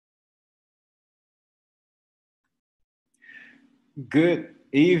Good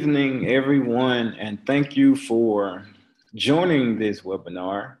evening, everyone, and thank you for joining this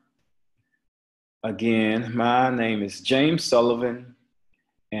webinar. Again, my name is James Sullivan,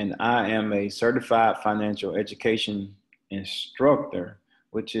 and I am a certified financial education instructor,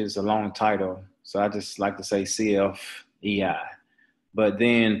 which is a long title. So I just like to say CFEI. But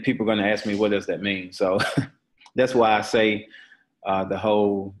then people are going to ask me, what does that mean? So that's why I say the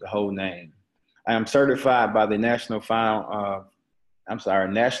whole name. I am certified by the National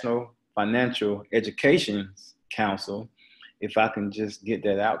Financial Education Council, if I can just get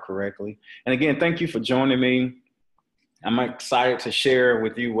that out correctly. And again, thank you for joining me. I'm excited to share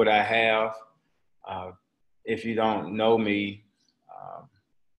with you what I have. Uh, if you don't know me, um,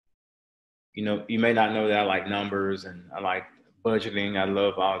 you may not know that I like numbers and I like budgeting. I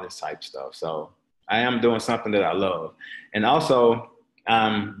love all this type stuff. So I am doing something that I love. And also,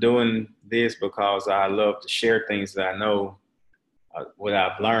 I'm doing this because I love to share things that I know, what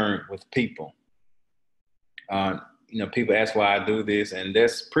I've learned with people. Uh, People ask why I do this, and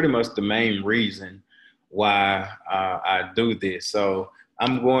that's pretty much the main reason why I do this. So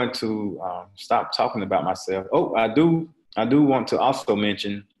I'm going to stop talking about myself. Oh, I do want to also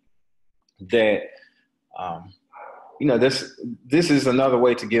mention that um, this is another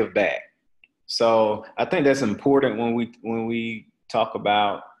way to give back. So I think that's important when we talk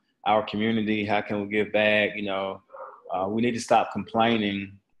about our community. How can we give back? We need to stop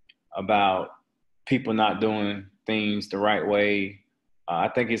complaining about people not doing things the right way. I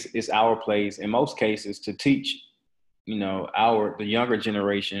think it's our place in most cases to teach, the younger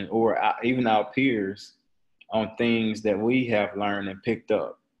generation or even our peers on things that we have learned and picked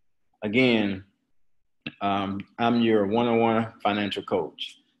up. Again, I'm your one-on-one financial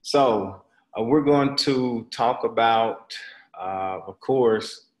coach. So we're going to talk about, of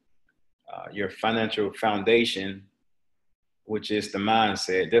course, your financial foundation, which is the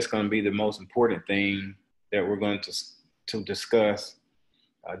mindset. That's going to be the most important thing that we're going to discuss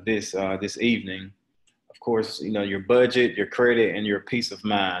this evening. Of course, your budget, your credit, and your peace of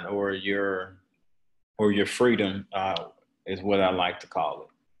mind, or your freedom, is what I like to call it.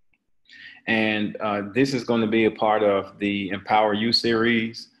 And this is going to be a part of the emPOWERu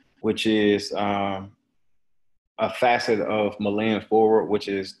series, which is a facet of Millennium Forward, which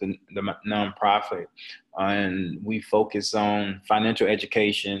is the nonprofit. And we focus on financial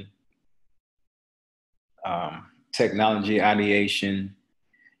education, technology ideation,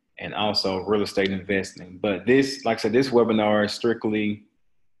 and also real estate investing. But this, like I said, this webinar is strictly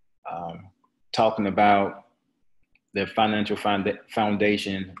talking about the financial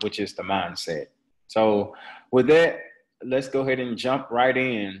foundation, which is the mindset. So with that, let's go ahead and jump right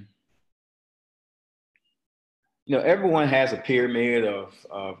in. Everyone has a pyramid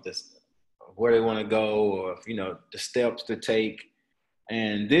of this, of where they want to go, or the steps to take.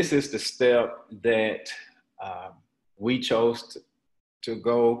 And this is the step that we chose to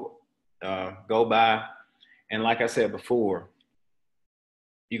go by. And like I said before,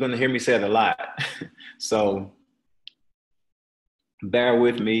 you're going to hear me say it a lot. So bear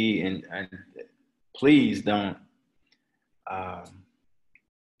with me and please don't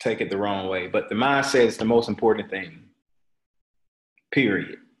take it the wrong way. But the mindset is the most important thing,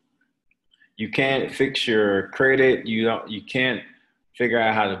 period. You can't fix your credit. You can't figure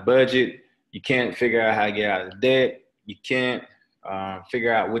out how to budget. You can't figure out how to get out of debt. You can't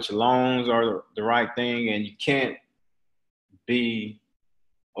figure out which loans are the right thing. And you can't be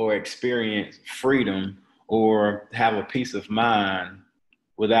or experience freedom or have a peace of mind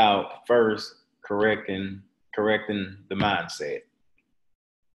without first correcting the mindset.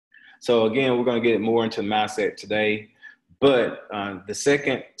 So again, we're going to get more into mindset today. But the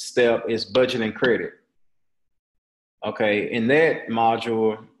second step is budget and credit. Okay, in that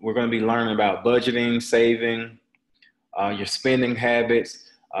module, we're going to be learning about budgeting, saving, your spending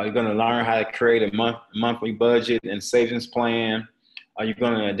habits. You're going to learn how to create a monthly budget and savings plan. You're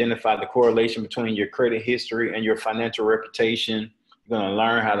going to identify the correlation between your credit history and your financial reputation. You're going to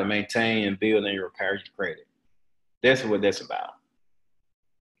learn how to maintain and build and repair your credit. That's what that's about.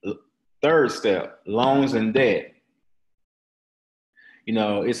 Third step, loans and debt.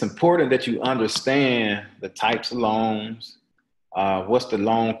 It's important that you understand the types of loans, what's the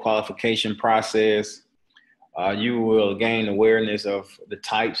loan qualification process. You will gain awareness of the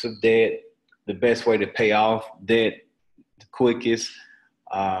types of debt, the best way to pay off debt the quickest.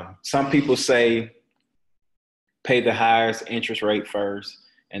 Some people say pay the highest interest rate first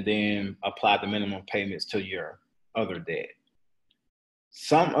and then apply the minimum payments to your other debt.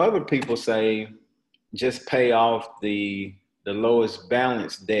 Some other people say just pay off the lowest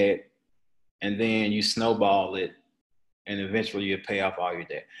balance debt and then you snowball it and eventually you'll pay off all your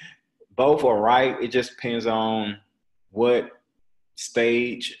debt. Both are right. It just depends on what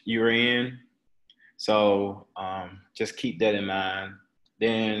stage you're in. So just keep that in mind.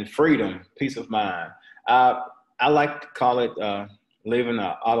 Then freedom, peace of mind. Uh, I like to call it living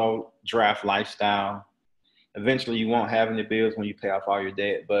an auto draft lifestyle. Eventually, you won't have any bills when you pay off all your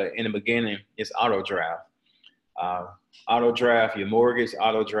debt, but in the beginning, it's auto draft. Uh, Auto draft your mortgage,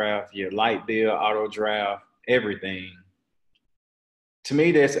 auto draft your light bill, auto draft everything. To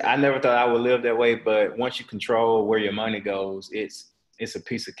me, that's I never thought I would live that way, but once you control where your money goes, it's a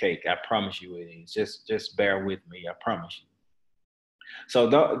piece of cake. I promise you it is. Just bear with me. I promise you. So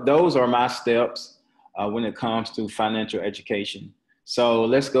those are my steps when it comes to financial education. So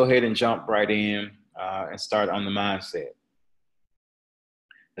let's go ahead and jump right in and start on the mindset.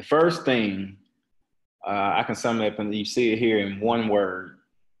 The first thing I can sum it up, and you see it here in one word,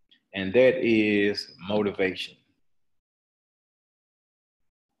 and that is motivation.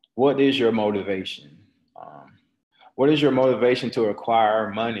 What is your motivation? What is your motivation to acquire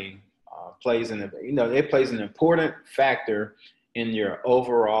money? It plays an important factor in your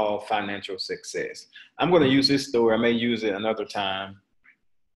overall financial success. I'm going to use this story. I may use it another time,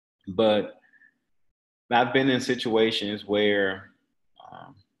 but I've been in situations where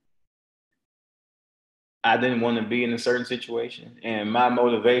I didn't want to be in a certain situation, and my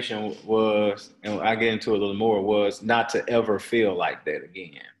motivation was, and I get into it a little more, was not to ever feel like that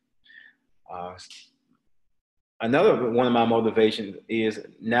again. Uh, Another one of my motivations is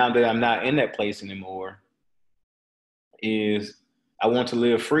now that I'm not in that place anymore, is I want to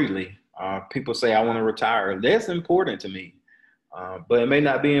live freely. People say I want to retire. That's important to me, but it may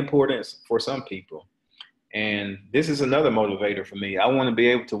not be important for some people. And this is another motivator for me. I want to be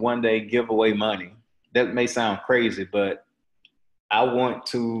able to one day give away money. That may sound crazy, but I want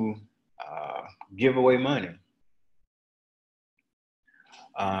to give away money.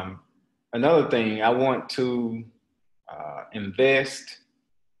 Another thing, I want to invest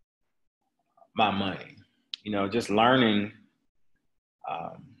my money. Just learning,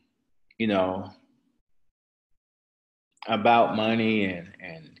 um, you know, about money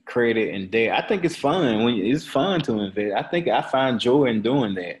and credit and debt. I think it's fun it's fun to invest. I think I find joy in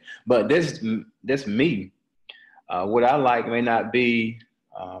doing that. But that's me. What I like may not be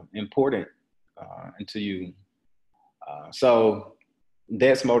important to you. So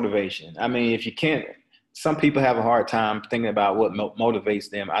that's motivation. I mean, if you can't, some people have a hard time thinking about what motivates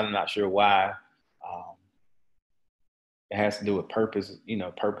them. I'm not sure why. Um, it has to do with purpose,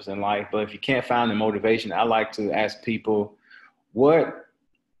 purpose in life. But if you can't find the motivation, I like to ask people, what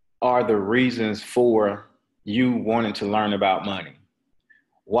are the reasons for you wanting to learn about money?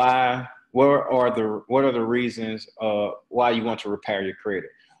 Why? What are the reasons why you want to repair your credit?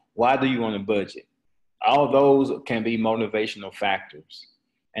 Why do you want to budget? All those can be motivational factors.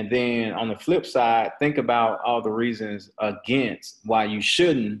 And then on the flip side, think about all the reasons against why you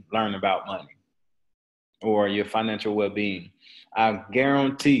shouldn't learn about money or your financial well-being. I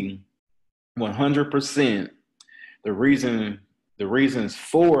guarantee 100% the reasons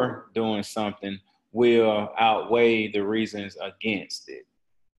for doing something will outweigh the reasons against it.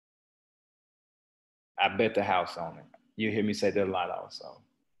 I bet the house on it. You hear me say that a lot also.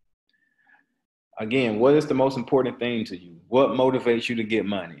 Again, what is the most important thing to you? What motivates you to get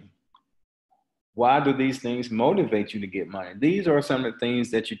money? Why do these things motivate you to get money? These are some of the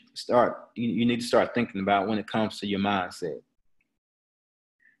things that you need to start thinking about when it comes to your mindset.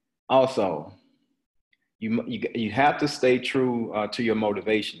 Also, you have to stay true to your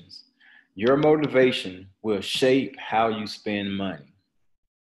motivations. Your motivation will shape how you spend money.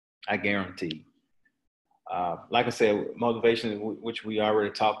 I guarantee. Like I said, motivation, which we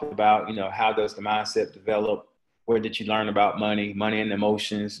already talked about, how does the mindset develop? Where did you learn about money and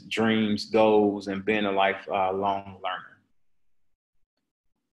emotions, dreams, goals, and being a lifelong learner?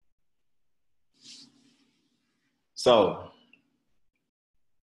 So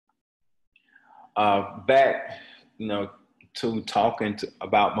back, to talking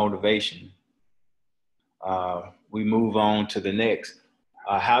about motivation, we move on to the next.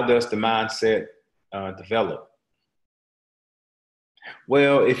 How does the mindset develop?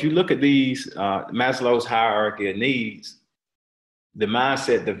 Well, if you look at these Maslow's hierarchy of needs, the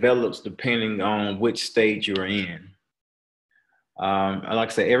mindset develops depending on which stage you're in. Like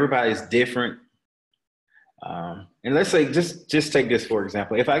I said, everybody's different. And let's say, just take this for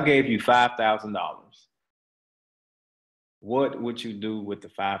example. If I gave you $5,000, what would you do with the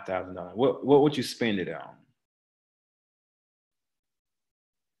 $5,000? What would you spend it on?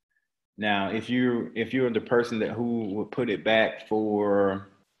 Now, if you're the person who would put it back for,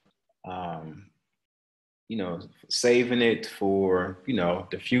 saving it for,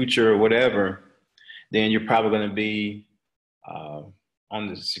 the future or whatever, then you're probably going to be on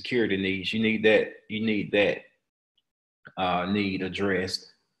the security needs. You need that need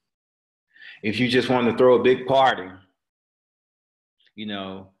addressed. If you just want to throw a big party,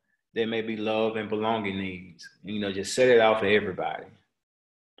 there may be love and belonging needs. Just set it out for everybody.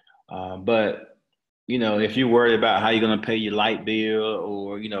 But if you're worried about how you're going to pay your light bill,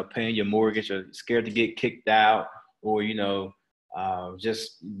 or paying your mortgage, or scared to get kicked out, or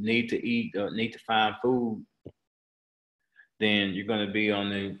just need to eat, or need to find food, then you're going to be on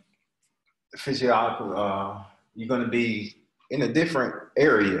the physiological. You're going to be in a different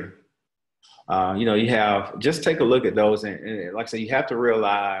area. You have, just take a look at those, and like I said, you have to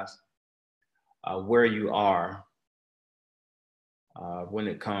realize where you are when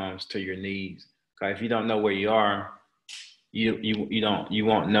it comes to your needs. Okay, if you don't know where you are, you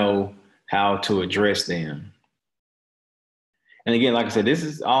won't know how to address them. And again, like I said, this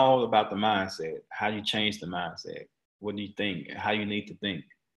is all about the mindset. How you change the mindset. What do you think? How you need to think.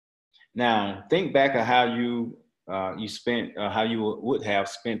 Now, think back of how you spent, how you would have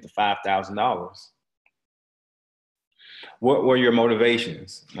spent the $5,000. What were your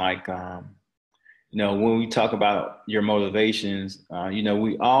motivations? Like, when we talk about your motivations,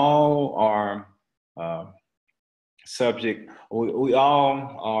 we all are subject. We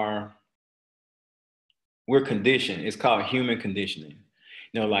all are. We're conditioned. It's called human conditioning.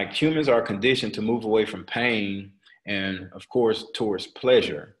 Like humans are conditioned to move away from pain and, of course, towards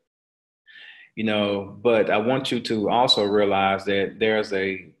pleasure. But I want you to also realize that there's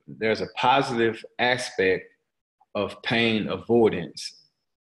a positive aspect of pain avoidance.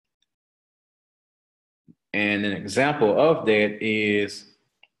 And an example of that is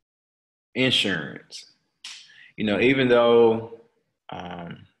insurance. Even though,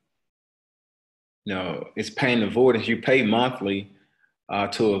 it's pain avoidance, you pay monthly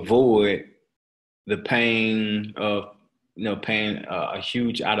to avoid the pain of, paying a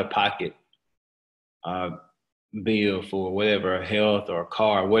huge out-of-pocket bill for whatever, a health or a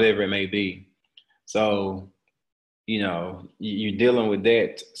car, whatever it may be. So, you're dealing with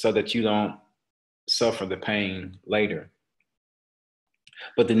that so that you don't suffer the pain later.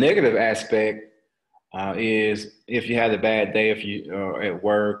 But the negative aspect is if you had a bad day, if you are at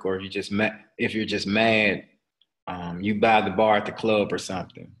work, or if you're just mad, you buy the bar at the club or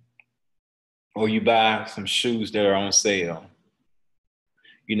something, or you buy some shoes that are on sale.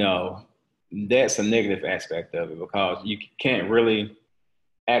 That's a negative aspect of it, because you can't really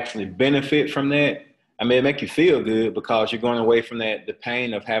actually benefit from that. I mean, it make you feel good because you're going away from the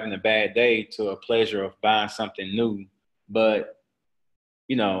pain of having a bad day to a pleasure of buying something new. But,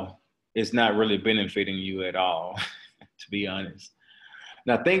 it's not really benefiting you at all, to be honest.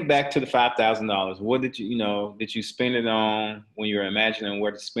 Now, think back to the $5,000. What did did you spend it on when you were imagining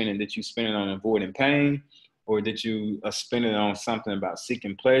where to spend it? Did you spend it on avoiding pain, or did you spend it on something about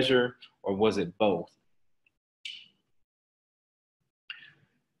seeking pleasure, or was it both?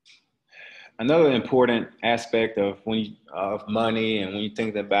 Another important aspect of money, and when you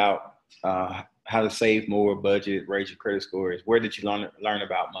think about how to save more, budget, raise your credit score, is where did you learn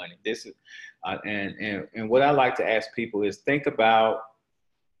about money? This is and what I like to ask people is think about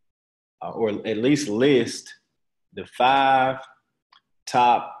or at least list the 5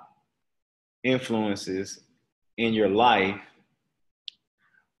 top influences in your life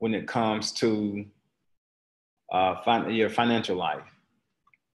when it comes to your financial life.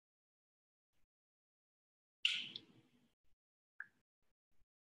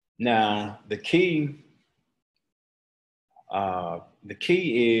 Now, the key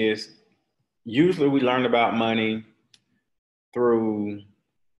is usually we learn about money through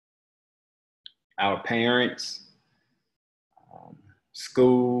our parents,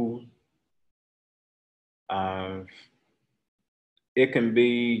 school. It can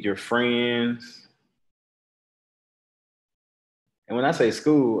be your friends. And when I say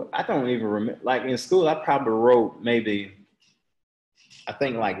school, I don't even remember. Like in school, I probably wrote maybe, I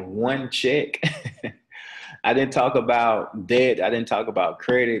think like 1 check. I didn't talk about debt. I didn't talk about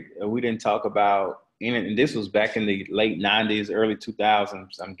credit. We didn't talk about anything. And this was back in the late 90s, early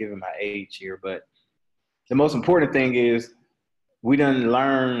 2000s. I'm giving my age here. But the most important thing is we didn't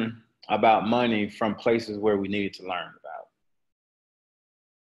learn about money from places where we needed to learn about.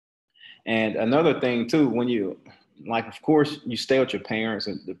 And another thing too, when you, like, of course, you stay with your parents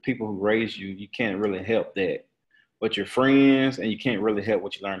and the people who raised you, you can't really help that. But your friends, and you can't really help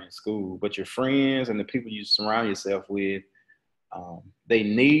what you learn in school, but your friends and the people you surround yourself with, they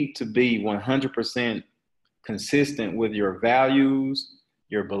need to be 100% consistent with your values,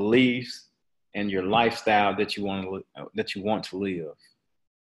 your beliefs, and your lifestyle that you want to live.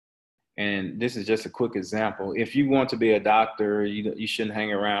 And this is just a quick example. If you want to be a doctor, you shouldn't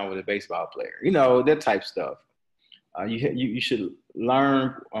hang around with a baseball player, that type stuff. You should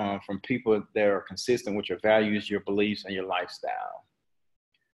learn from people that are consistent with your values, your beliefs, and your lifestyle.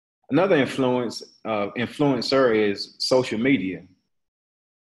 Another influencer is social media.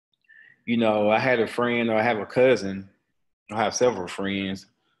 I had a friend, or I have a cousin, I have several friends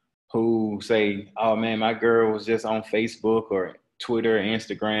who say, oh man, my girl was just on Facebook or Twitter,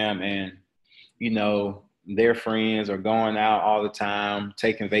 Instagram, and, their friends are going out all the time,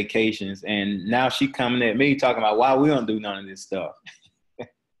 taking vacations. And now she coming at me talking about why we don't do none of this stuff.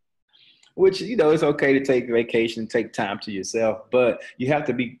 Which, it's okay to take vacation, take time to yourself, but you have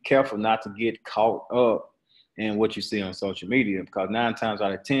to be careful not to get caught up in what you see on social media, because 9 times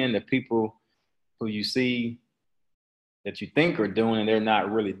out of 10, the people who you see that you think are doing it, they're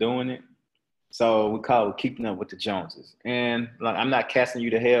not really doing it. So we call it keeping up with the Joneses. And I'm not casting you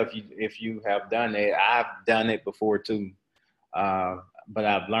to hell if you have done it. I've done it before too, but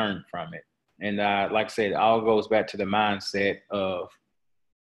I've learned from it. And like I said, it all goes back to the mindset of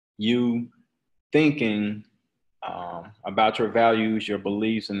you thinking about your values, your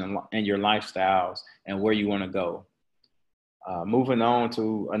beliefs, and your lifestyles, and where you want to go. Moving on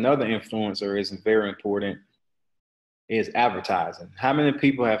to another influencer is very important, is advertising. How many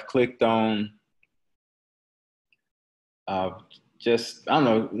people have clicked on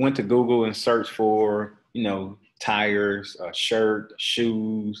went to Google and searched for, tires, a shirt,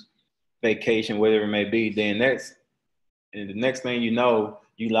 shoes, vacation, whatever it may be. Then the next thing you know,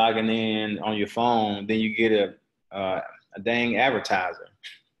 you logging in on your phone, then you get a dang advertiser.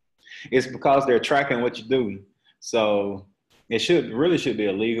 It's because they're tracking what you do. So it should be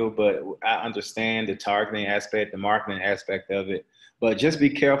illegal, but I understand the targeting aspect, the marketing aspect of it. But just be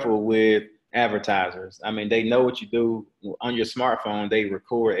careful with advertisers. I mean, they know what you do on your smartphone. They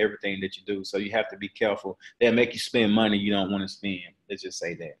record everything that you do. So you have to be careful. They'll make you spend money you don't want to spend. Let's just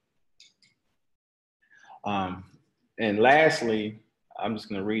say that. And lastly, I'm just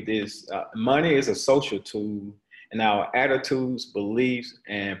going to read this. Money is a social tool, and our attitudes, beliefs,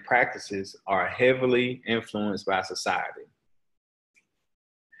 and practices are heavily influenced by society.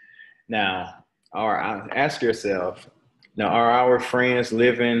 Now, ask yourself, are our friends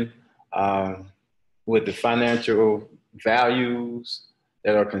living with the financial values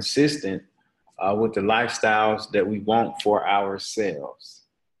that are consistent with the lifestyles that we want for ourselves?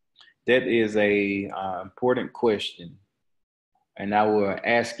 That is a important question. And I will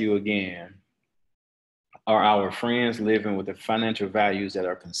ask you again, are our friends living with the financial values that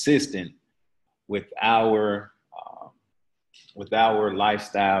are consistent with our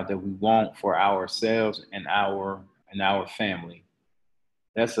lifestyle that we want for ourselves and our family?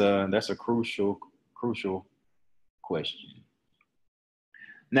 That's a crucial question.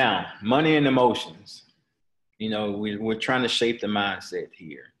 Now, money and emotions. We're trying to shape the mindset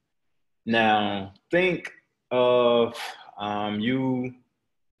here. Now, think of you,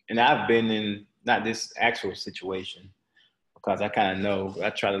 and I've been in not this actual situation because I kind of know.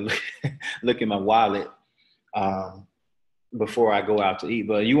 I try to look in my wallet before I go out to eat.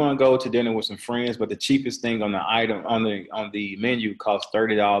 But you want to go to dinner with some friends, but the cheapest thing on the item on the menu costs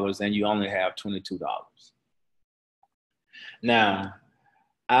 $30, and you only have $22. Now,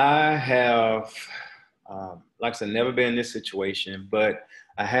 I have, like I said, never been in this situation, but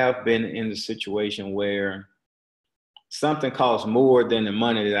I have been in the situation where something costs more than the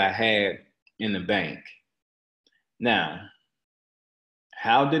money that I had in the bank. Now,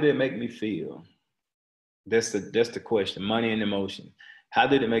 how did it make me feel? That's the question. Money and emotion. How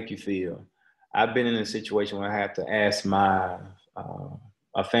did it make you feel? I've been in a situation where I had to ask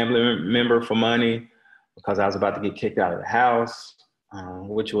a family member for money because I was about to get kicked out of the house,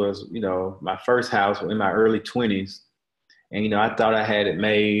 which was, my first house in my early 20s. And, I thought I had it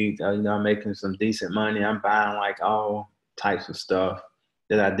made, I'm making some decent money. I'm buying like all types of stuff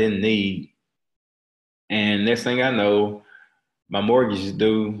that I didn't need. And next thing I know, my mortgage is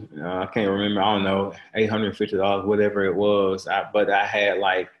due. I can't remember. I don't know, $850, whatever it was. But I had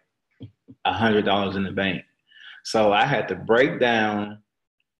like $100 in the bank. So I had to break down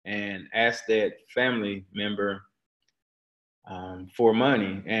and ask that family member for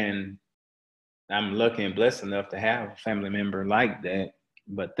money. And I'm lucky and blessed enough to have a family member like that.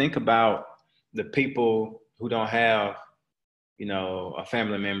 But think about the people who don't have, a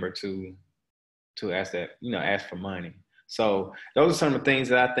family member to ask that, ask for money. So those are some of the things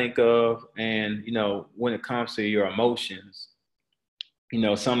that I think of. And, when it comes to your emotions,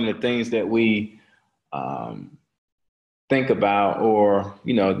 some of the things that we think about, or,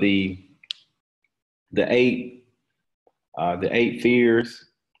 the the eight fears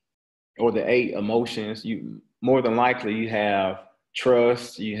or the eight emotions, you more than likely you have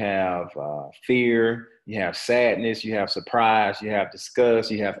trust, you have fear, you have sadness, you have surprise, you have disgust,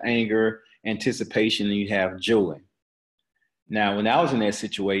 you have anger, anticipation, and you have joy. Now, when I was in that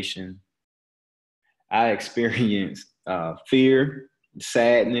situation, I experienced fear,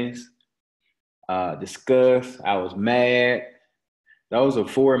 sadness, disgust. I was mad. Those are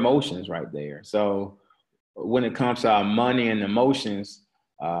four emotions right there. So when it comes to our money and emotions,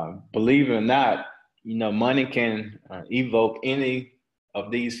 believe it or not, money can evoke any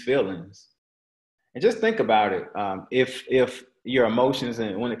of these feelings. And just think about it. If your emotions,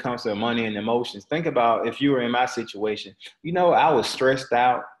 and when it comes to money and emotions, think about if you were in my situation. I was stressed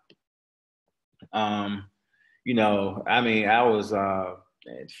out. Um, I was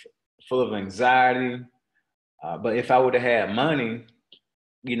full of anxiety. But if I would have had money,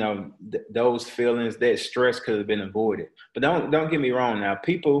 those feelings, that stress could have been avoided. But don't get me wrong. Now,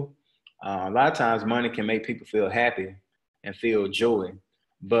 people, a lot of times, money can make people feel happy and feel joy.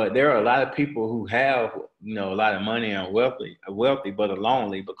 But there are a lot of people who have, a lot of money and wealthy, but are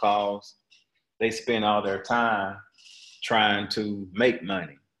lonely because they spend all their time trying to make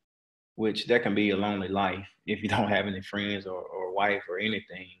money, which that can be a lonely life if you don't have any friends or wife or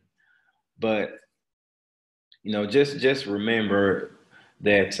anything. But just remember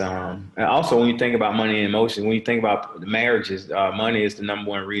that. And also, when you think about money and emotion, when you think about marriages, money is the number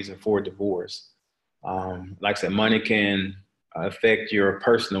one reason for divorce. Like I said, money can affect your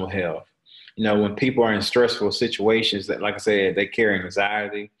personal health. When people are in stressful situations, that, like I said, they carry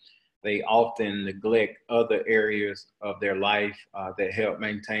anxiety. They often neglect other areas of their life that help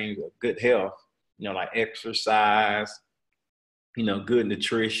maintain good health. Like exercise, good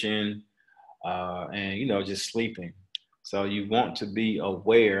nutrition, and just sleeping. So you want to be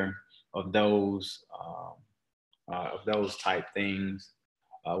aware of those type things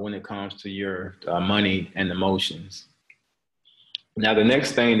when it comes to your money and emotions. Now, the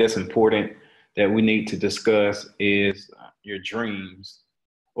next thing that's important that we need to discuss is your dreams.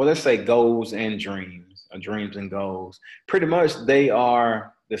 Well, let's say goals and dreams, or dreams and goals. Pretty much they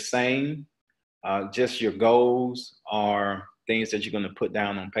are the same. Just your goals are things that you're going to put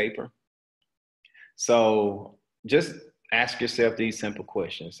down on paper. So just ask yourself these simple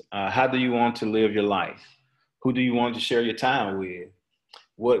questions. How do you want to live your life? Who do you want to share your time with?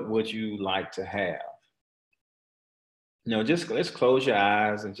 What would you like to have? Just let's close your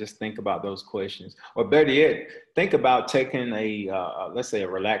eyes and just think about those questions. Or better yet, think about taking let's say, a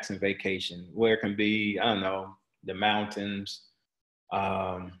relaxing vacation where it can be, I don't know, the mountains,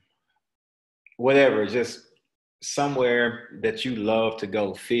 um, whatever, just somewhere that you love to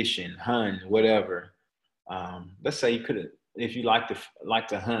go fishing, hunting, whatever. Let's say you could, if you like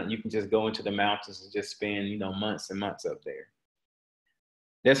to hunt, you can just go into the mountains and just spend, months and months up there.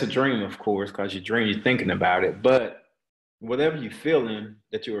 That's a dream, of course, because you're thinking about it. But whatever you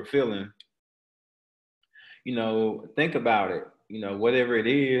were feeling, think about it. Whatever it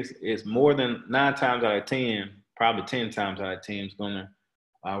is, it's more than 9 times out of 10, probably 10 times out of 10 is going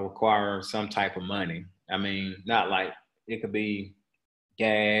to require some type of money. I mean, not like it could be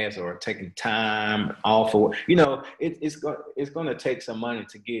gas or taking time off, or it's going to take some money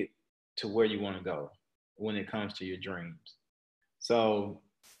to get to where you want to go when it comes to your dreams. So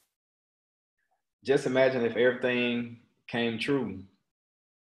just imagine if everything came true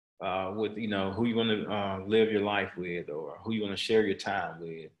with who you want to live your life with, or who you want to share your time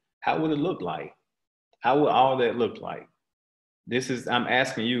with. How would it look like? How would all that look like? I'm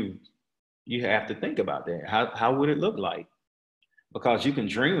asking you. You have to think about that. How would it look like? Because you can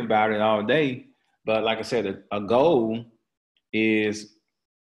dream about it all day, but like I said, a goal is,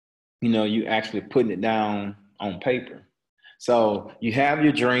 you actually putting it down on paper. So you have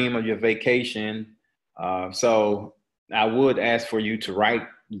your dream of your vacation. So I would ask for you to write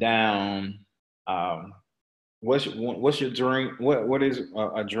down um, what's your dream. What is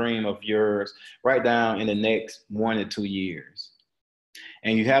a dream of yours? Write down in the next 1 to 2 years.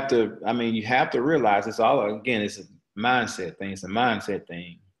 And you have to realize it's all, again, it's a mindset thing. It's a mindset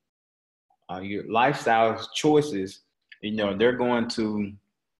thing. Your lifestyle choices, they're going to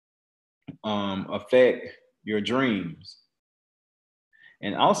affect your dreams.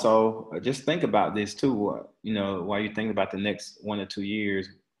 And also, just think about this too. While you think about the next 1 or 2 years,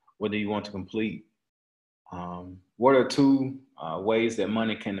 what do you want to complete? What are two ways that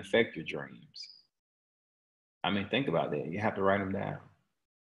money can affect your dreams? I mean, think about that. You have to write them down.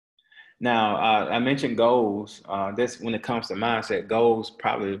 Now, I mentioned goals. That's when it comes to mindset. Goals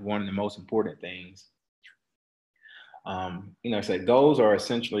probably one of the most important things. Say goals are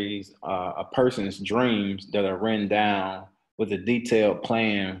essentially a person's dreams that are written down with a detailed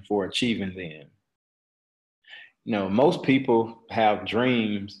plan for achieving them. Most people have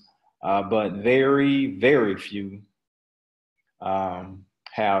dreams, but very, very few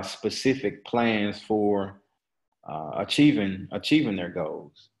have specific plans for achieving their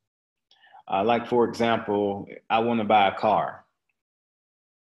goals. Like, for example, I want to buy a car.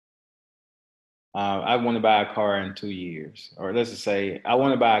 I want to buy a car in 2 years, or let's just say I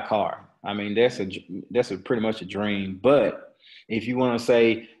want to buy a car. I mean, that's a pretty much a dream. But if you want to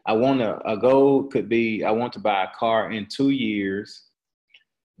say a goal could be I want to buy a car in 2 years.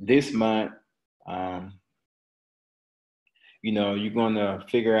 This month, you're going to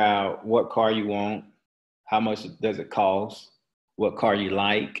figure out what car you want, how much does it cost, what car you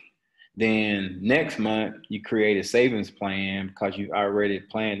like. Then next month, you create a savings plan because you already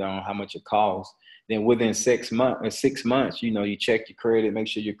planned on how much it costs. Then within 6 months, you check your credit, make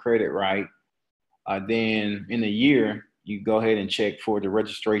sure your credit right. Then in a year, you go ahead and check for the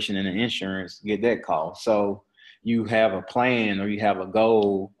registration and the insurance, get that cost. So you have a plan or you have a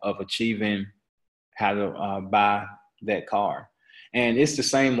goal of achieving how to buy that car. And it's the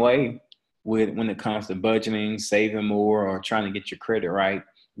same way when it comes to budgeting, saving more, or trying to get your credit right.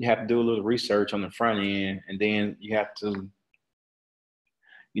 You have to do a little research on the front end, and then you have to,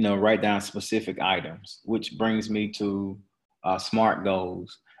 write down specific items, which brings me to SMART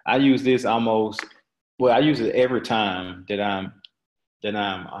goals. I use this I use it every time that I'm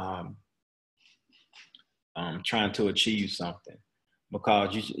trying to achieve something,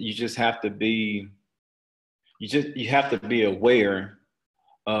 because you just have to be, you have to be aware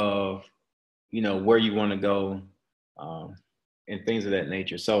of, where you want to go, and things of that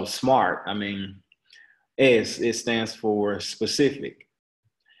nature. So SMART, it stands for specific.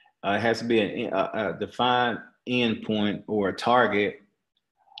 It has to be a defined endpoint or a target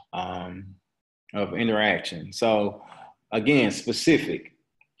of interaction. So again, specific.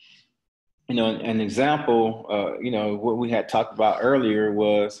 An example, what we had talked about earlier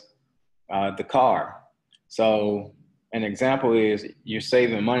was the car. So an example is you're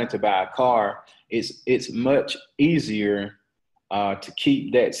saving money to buy a car. It's much easier to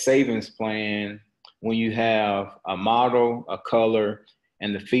keep that savings plan when you have a model, a color,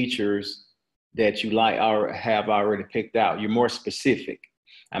 and the features that you like or have already picked out. You're more specific.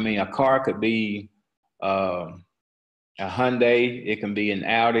 A car could be a Hyundai, it can be an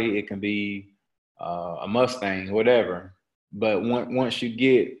Audi, it can be a Mustang, whatever. But once you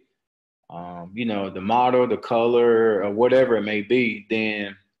get, the model, the color, or whatever it may be,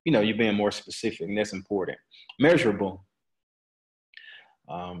 then, you're being more specific, and that's important. Measurable.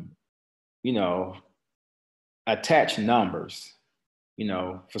 Attach numbers.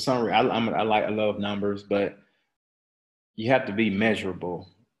 For some reason, I love numbers, but you have to be measurable.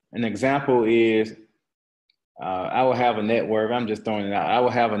 An example is, I will have a net worth. I'm just throwing it out. I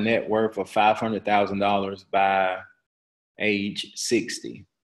will have a net worth of $500,000 by age 60.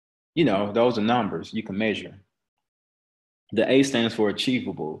 Those are numbers you can measure. The A stands for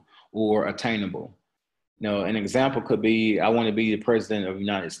achievable or attainable. An example could be, I want to be the president of the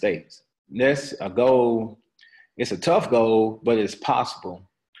United States. That's a goal. It's a tough goal, but it's possible.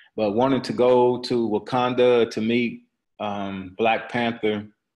 But wanting to go to Wakanda to meet Black Panther,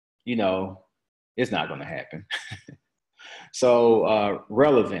 it's not going to happen. So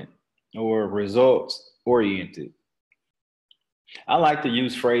relevant or results oriented. I like to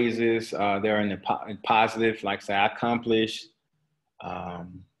use phrases that are in positive, like say, I accomplished, I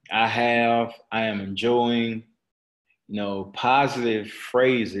am enjoying. Positive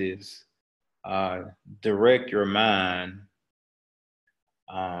phrases direct your mind.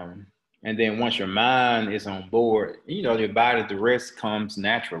 And then once your mind is on board, your body, the rest comes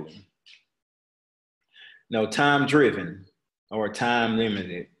naturally. Time driven or time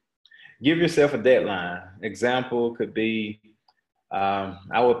limited. Give yourself a deadline. Example could be,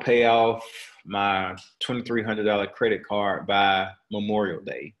 I will pay off my $2,300 credit card by Memorial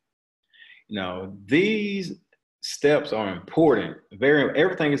Day. These steps are important.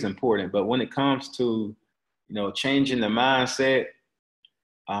 Everything is important, but when it comes to, changing the mindset,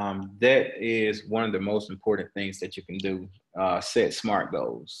 that is one of the most important things that you can do. Set SMART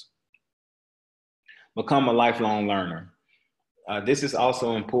goals. Become a lifelong learner. This is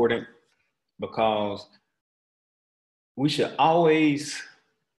also important because we should always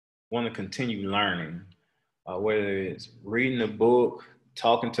want to continue learning, whether it's reading a book,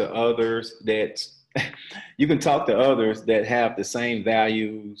 talking to others you can talk to others that have the same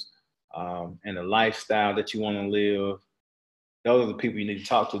values and the lifestyle that you want to live. Those are the people you need to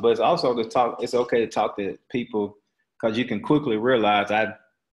talk to. But it's also it's okay to talk to people because you can quickly realize I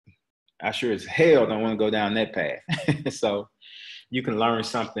sure as hell don't want to go down that path. So you can learn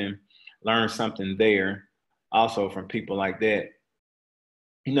something there also from people like that.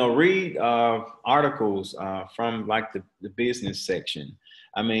 You know, read articles from like the business section.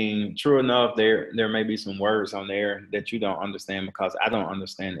 I mean, true enough, there may be some words on there that you don't understand, because I don't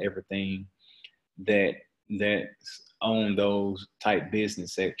understand everything that's on those type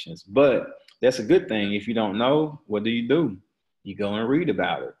business sections. But that's a good thing. If you don't know, what do? You go and read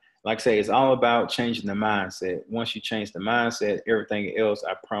about it. Like I say, it's all about changing the mindset. Once you change the mindset, everything else,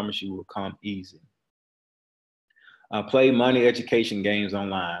 I promise you, will come easy. Play money education games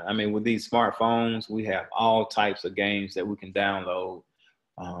online. I mean, with these smartphones, we have all types of games that we can download.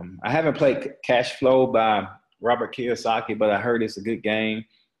 I haven't played Cash Flow by Robert Kiyosaki, but I heard it's a good game.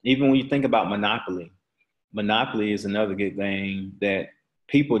 Even when you think about Monopoly, Monopoly is another good game that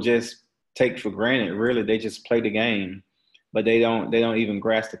people just take for granted. Really, they just play the game, but they don't even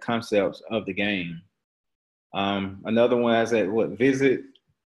grasp the concepts of the game. Another one I said, visit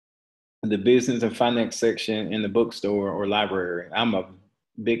the business and finance section in the bookstore or library. I'm a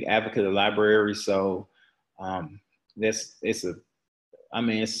big advocate of libraries, so it's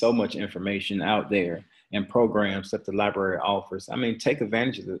so much information out there and programs that the library offers. I mean, take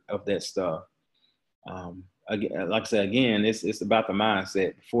advantage of that stuff. Again, like I said, again, it's about the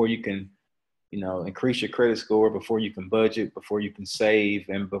mindset. Before you can, increase your credit score, before you can budget, before you can save,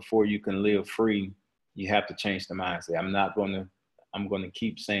 and before you can live free, you have to change the mindset. I'm going to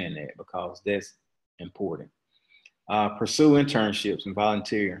keep saying that because that's important. Pursue internships and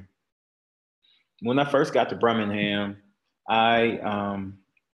volunteer. When I first got to Birmingham, I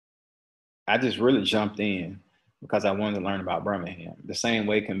just really jumped in because I wanted to learn about Birmingham. The same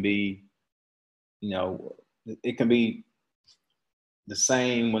way can be, it can be the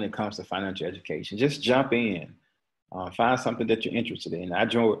same when it comes to financial education. Just jump in, find something that you're interested in. I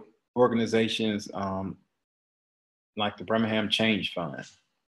joined organizations like the Birmingham Change Fund.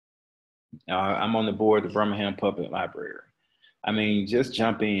 I'm on the board of the Birmingham Public Library. I mean, just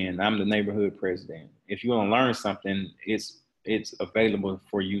jump in. I'm the neighborhood president. If you want to learn something, it's available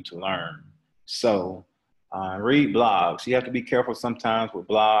for you to learn. So read blogs. You have to be careful sometimes with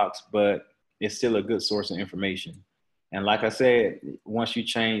blogs, but it's still a good source of information. And like I said, once you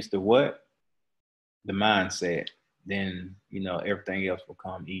change the mindset, then, everything else will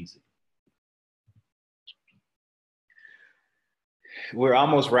come easy. We're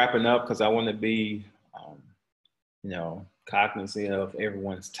almost wrapping up because I want to be, cognizant of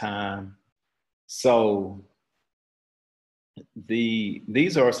everyone's time. So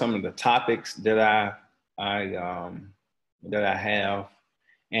these are some of the topics that I have.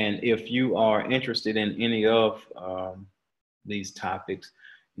 And if you are interested in any of these topics,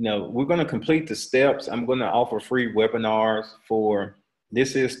 we're going to complete the steps. I'm going to offer free webinars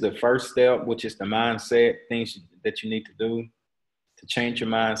this is the first step, which is the mindset, things that you need to do to change your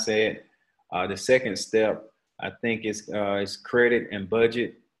mindset. The second step, I think, is credit and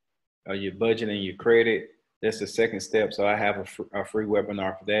budget, your budget and your credit. That's the second step. So I have a free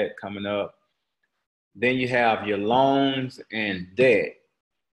webinar for that coming up. Then you have your loans and debt,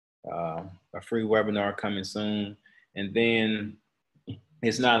 a free webinar coming soon. And then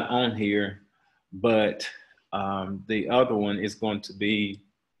it's not on here, but the other one is going to be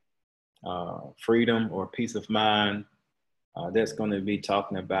freedom or peace of mind. That's going to be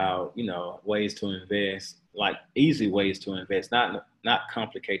talking about, ways to invest, like easy ways to invest, not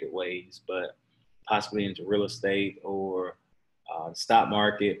complicated ways, but possibly into real estate or stock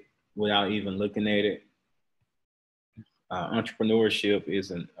market without even looking at it. Entrepreneurship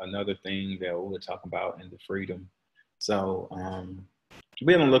is another thing that we'll talk about in the freedom. So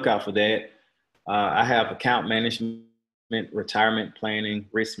be on the lookout for that. I have account management, retirement planning,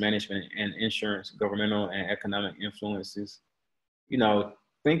 risk management, and insurance, governmental and economic influences.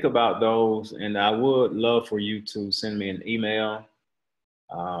 Think about those, and I would love for you to send me an email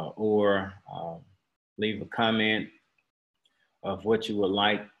or leave a comment of what you would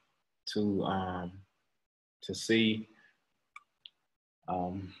like to see.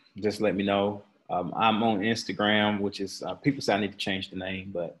 Just let me know. I'm on Instagram, which is people say I need to change the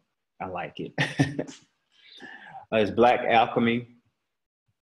name, but I like it. It's Black Alchemy.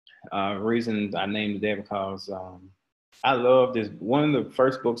 Reason I named it that because I love this. One of the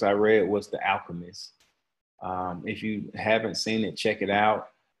first books I read was The Alchemist. If you haven't seen it, check it out.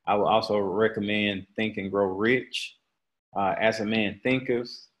 I would also recommend Think and Grow Rich, As a Man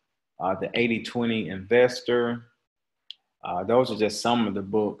Thinkers, The 80-20 Investor. Those are just some of the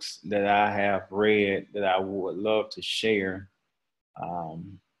books that I have read that I would love to share.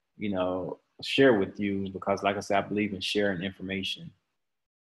 share with you, because like I said, I believe in sharing information.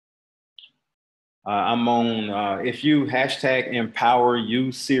 I'm on, if you hashtag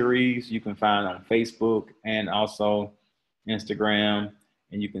emPOWERu series, you can find on Facebook and also Instagram,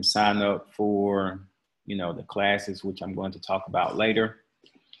 and you can sign up for, the classes, which I'm going to talk about later.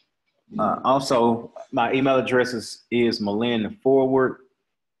 Also, my email address is Malin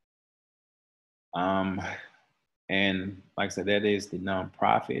and like I said, that is the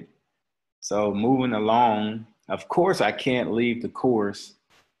nonprofit. So moving along, of course, I can't leave the course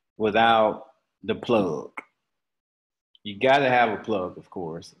without the plug. You got to have a plug, of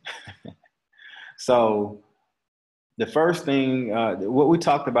course. So the first thing, what we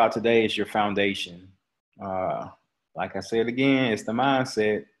talked about today is your foundation. Like I said again, it's the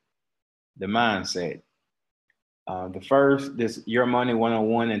mindset. The mindset. The first, this Your Money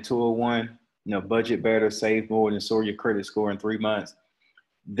 101 and 201, budget better, save more, and soar your credit score in 3 months.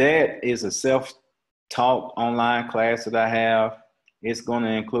 That is a self-taught online class that I have. It's going to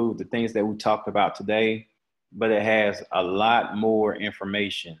include the things that we talked about today, but it has a lot more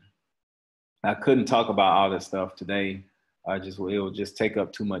information. I couldn't talk about all this stuff today. It will just take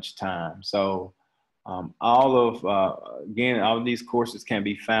up too much time. So again, all of these courses can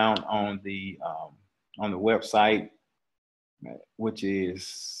be found on the website, which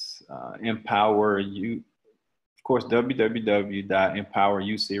is emPOWERu. Of course,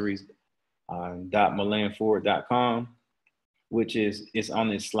 www.empoweruseries.malinford.com, which it's on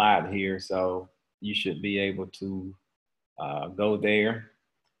this slide here. So you should be able to go there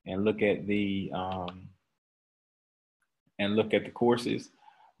and look at the courses.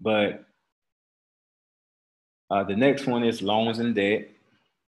 But the next one is loans and debt.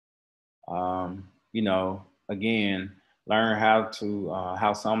 Again, learn how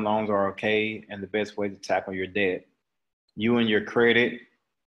some loans are okay and the best way to tackle your debt. You and your credit,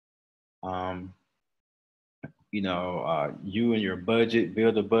 you and your budget,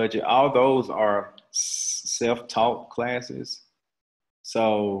 build a budget. All those are self-taught classes.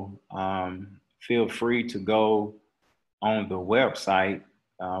 So feel free to go on the website,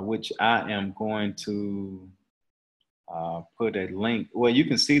 which I am going to put a link. Well, you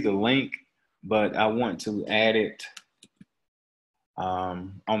can see the link, but I want to add it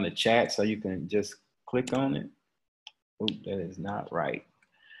on the chat so you can just click on it. Oop, that is not right.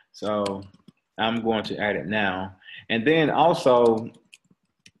 So I'm going to add it now. And then also,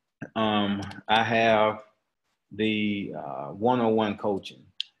 I have the one-on-one coaching.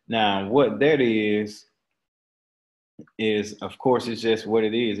 Now, what that is of course, it's just what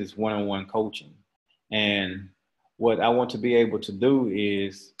it is. It's one-on-one coaching. And what I want to be able to do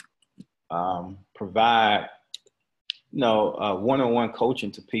is provide, one-on-one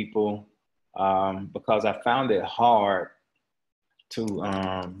coaching to people because I found it hard to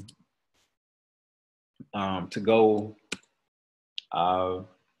go,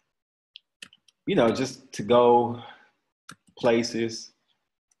 just to go places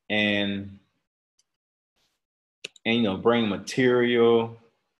and bring material,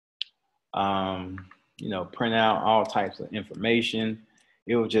 print out all types of information.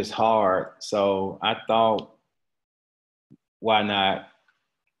 It was just hard. So I thought, why not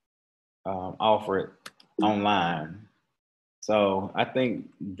offer it online? So I think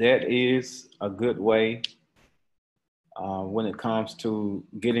that is a good way when it comes to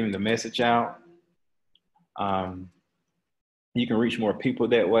getting the message out. You can reach more people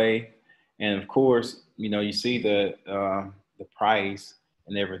that way. And of course, you see the price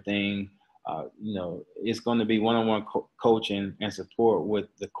and everything. It's going to be one-on-one coaching and support with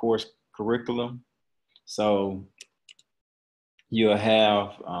the course curriculum. So you'll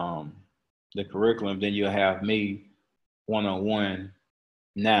have the curriculum, then you'll have me one-on-one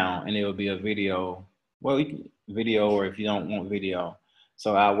now, and it will be a video. Well, you can video, or if you don't want video.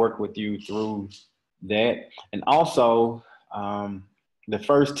 So I'll work with you through that. And also, the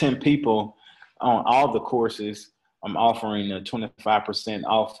first 10 people on all the courses, I'm offering a 25%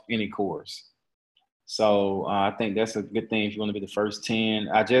 off any course. So I think that's a good thing if you want to be the first 10.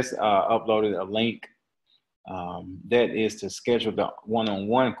 I just uploaded a link that is to schedule the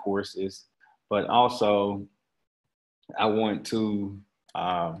one-on-one courses, but also I want to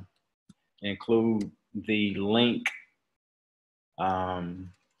include the link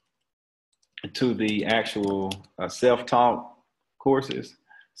to the actual self-taught courses.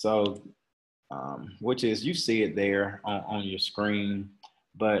 So, which is, you see it there on your screen,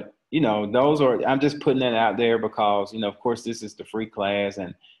 but those are, I'm just putting that out there because, of course, this is the free class.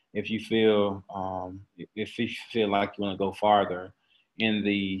 And if you feel like you want to go farther in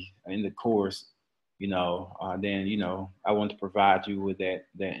the course, then, I want to provide you with that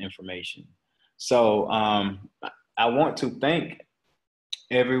information. So I want to thank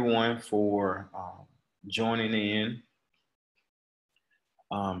everyone for joining in.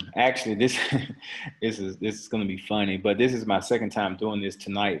 Actually, this this is going to be funny, but this is my second time doing this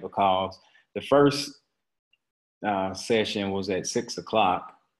tonight because the first session was at 6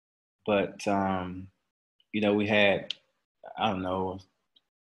 o'clock, but we had, I don't know,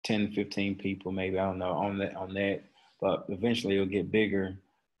 10, 15 people, maybe, I don't know, on that, but eventually it'll get bigger.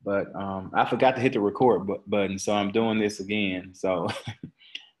 But I forgot to hit the record button, so I'm doing this again. So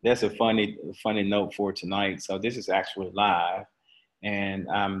that's a funny note for tonight. So this is actually live, and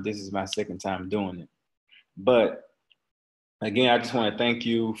this is my second time doing it. But again, I just want to thank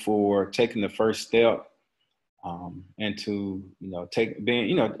you for taking the first step, and to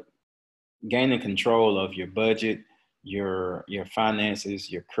gaining control of your budget, your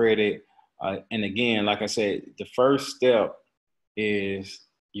finances, your credit. And again, like I said, the first step is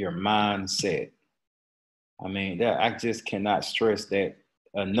your mindset. I mean, that I just cannot stress that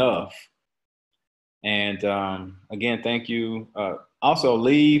enough. And again, thank you. Also,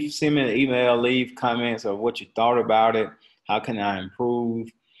 send me an email, leave comments of what you thought about it. How can I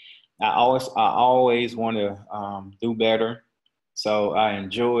improve? I always want to do better. So I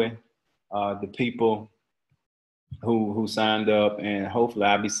enjoy the people who signed up, and hopefully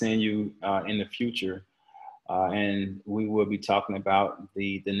I'll be seeing you in the future. And we will be talking about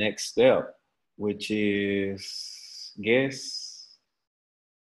the next step, which is,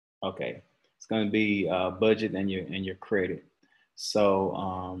 okay, it's going to be budget and your credit.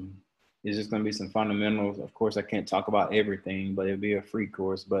 So it's just going to be some fundamentals. Of course, I can't talk about everything, but it'll be a free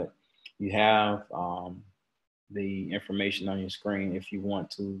course. But you have the information on your screen if you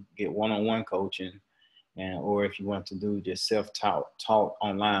want to get one-on-one coaching, or if you want to do just self-taught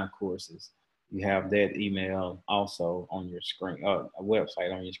online courses. You have that email also on your screen, a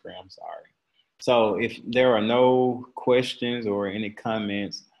website on your screen, I'm sorry. So if there are no questions or any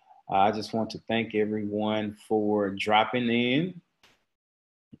comments, I just want to thank everyone for dropping in,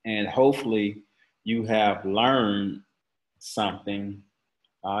 and hopefully you have learned something.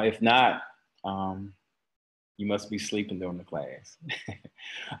 If not, you must be sleeping during the class.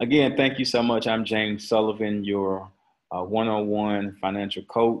 Again, thank you so much. I'm James Sullivan, your one-on-one financial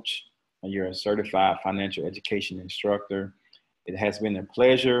coach. You're a certified financial education instructor. It has been a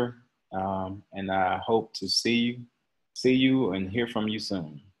pleasure, and I hope to see you and hear from you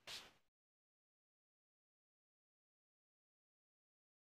soon.